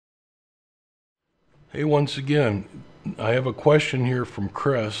Hey, once again, I have a question here from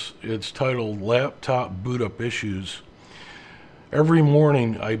Chris. It's titled Laptop Boot Up Issues. Every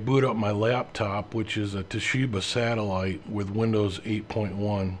morning I boot up my laptop, which is a Toshiba satellite with Windows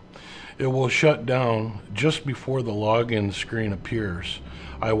 8.1. It will shut down just before the login screen appears.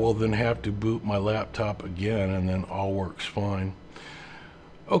 I will then have to boot my laptop again and then all works fine.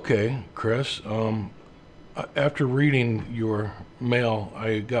 Okay, Chris, after reading your mail,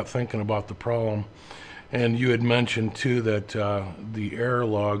 I got thinking about the problem. And you had mentioned too that the error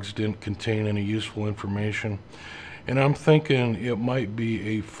logs didn't contain any useful information. And I'm thinking it might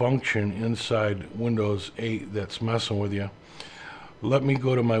be a function inside Windows 8 that's messing with you. Let me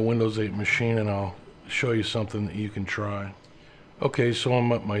go to my Windows 8 machine and I'll show you something that you can try. Okay, so I'm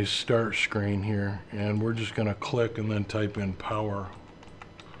at my start screen here, and we're just going to click and then type in power.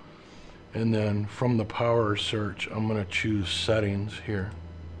 And then from the power search, I'm going to choose settings here.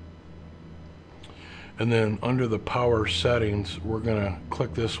 And then under the power settings, we're going to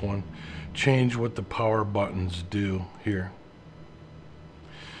click this one, change what the power buttons do here.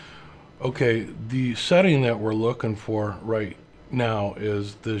 Okay, the setting that we're looking for right now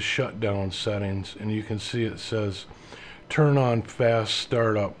is the shutdown settings, and you can see it says turn on fast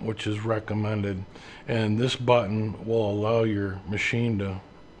startup, which is recommended, and this button will allow your machine to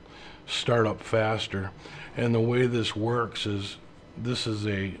start up faster. And the way this works is this is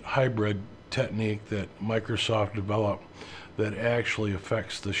a hybrid technique that Microsoft developed that actually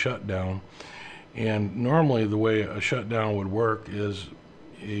affects the shutdown. And normally the way a shutdown would work is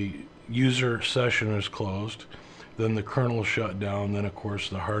a user session is closed, then the kernel shut down, then of course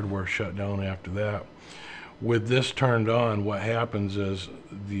the hardware shut down after that. With this turned on, what happens is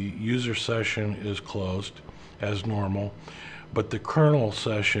the user session is closed as normal, but the kernel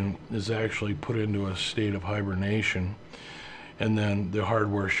session is actually put into a state of hibernation, and then the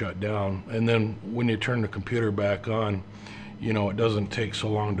hardware shut down. And then when you turn the computer back on, you know, it doesn't take so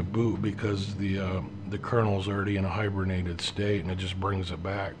long to boot because the kernel's already in a hibernated state, and it just brings it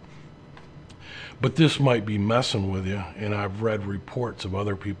back. But this might be messing with you, and I've read reports of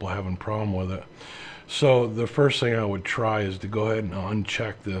other people having problem with it. So the first thing I would try is to go ahead and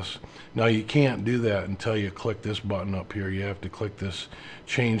uncheck this. Now you can't do that until you click this button up here. You have to click this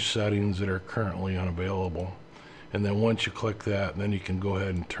change settings that are currently unavailable. And then once you click that, then you can go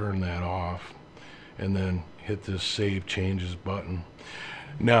ahead and turn that off and then hit this save changes button.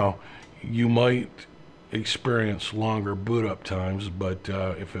 Now you might experience longer boot up times, but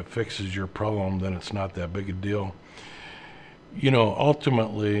if it fixes your problem, then it's not that big a deal. You know,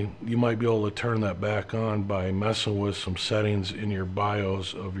 ultimately you might be able to turn that back on by messing with some settings in your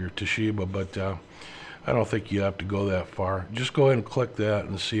BIOS of your Toshiba, but I don't think you have to go that far. Just go ahead and click that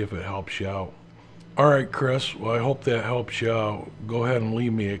and see if it helps you out. Alright, Chris, well, I hope that helps you out. Go ahead and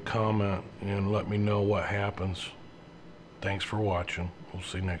leave me a comment and let me know what happens. Thanks for watching. We'll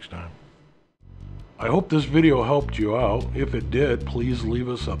see you next time. I hope this video helped you out. If it did, please leave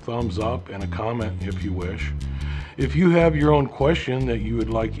us a thumbs up and a comment if you wish. If you have your own question that you would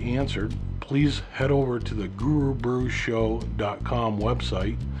like answered, please head over to the gurubrewshow.com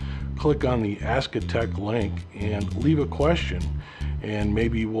website, click on the Ask a Tech link, and leave a question, and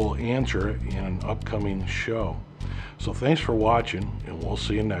maybe we'll answer it in an upcoming show. So thanks for watching, and we'll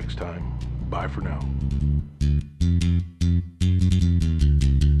see you next time. Bye for now.